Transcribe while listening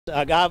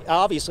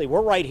Obviously,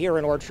 we're right here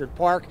in Orchard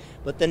Park,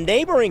 but the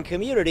neighboring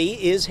community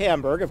is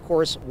Hamburg, of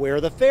course, where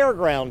the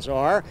fairgrounds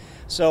are.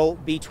 So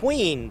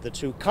between the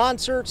two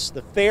concerts,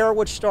 the fair,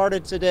 which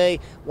started today,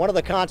 one of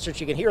the concerts,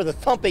 you can hear the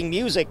thumping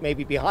music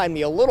maybe behind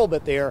me a little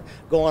bit there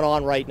going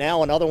on right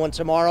now, another one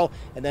tomorrow,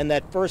 and then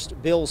that first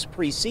Bills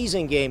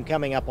preseason game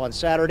coming up on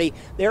Saturday.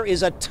 There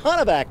is a ton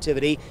of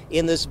activity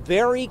in this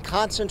very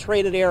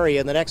concentrated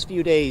area in the next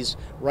few days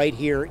right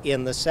here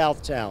in the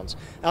Southtowns.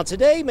 Now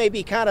today may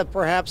be kind of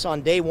perhaps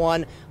on day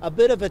one, a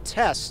bit of a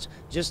test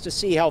just to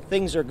see how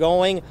things are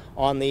going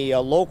on the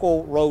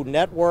local road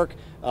network.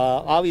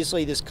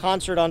 Obviously, this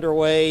concert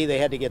underway, they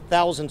had to get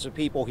thousands of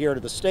people here to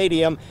the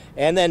stadium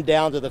and then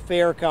down to the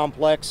fair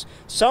complex.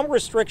 Some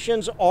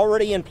restrictions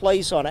already in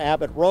place on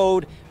Abbott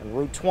Road and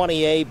Route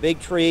 20A, Big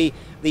Tree.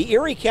 The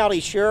Erie County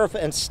Sheriff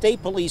and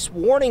State Police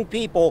warning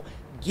people,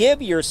 give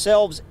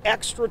yourselves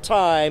extra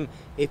time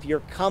if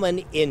you're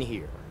coming in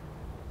here.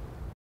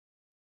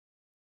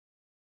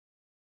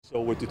 So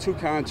with the two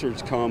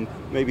concerts come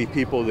maybe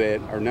people that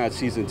are not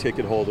season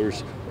ticket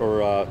holders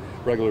or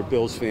regular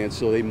Bills fans,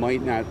 so they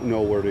might not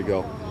know where to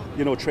go.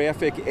 You know,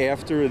 traffic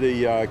after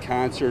the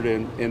concert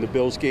and the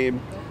Bills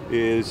game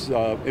is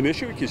an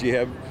issue because you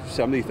have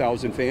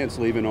 70,000 fans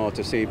leaving all at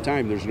the same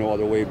time. There's no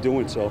other way of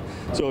doing so.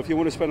 So if you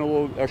want to spend a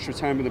little extra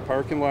time in the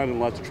parking lot and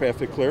let the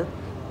traffic clear,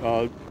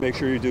 make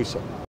sure you do so.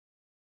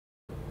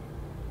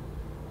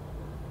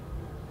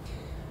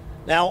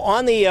 Now,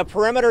 on the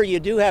perimeter,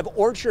 you do have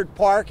Orchard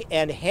Park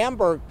and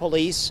Hamburg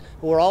police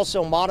who are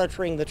also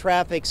monitoring the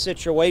traffic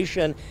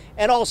situation.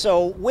 And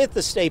also with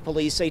the state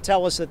police, they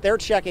tell us that they're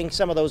checking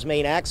some of those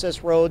main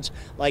access roads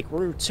like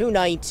Route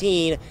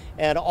 219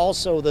 and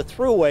also the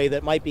thruway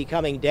that might be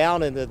coming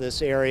down into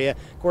this area.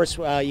 Of course,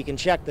 you can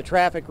check the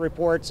traffic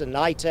reports and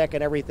NITEC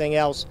and everything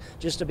else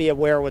just to be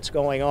aware of what's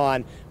going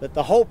on. But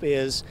the hope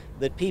is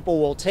that people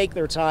will take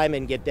their time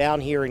and get down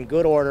here in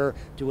good order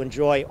to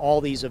enjoy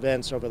all these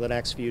events over the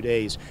next few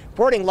days.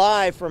 Reporting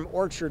live from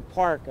Orchard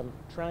Park, I'm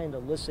trying to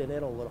listen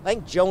in a little. I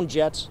think Joan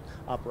Jett's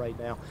up right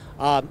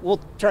now. We'll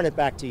turn it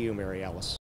back to you, Mary Alice.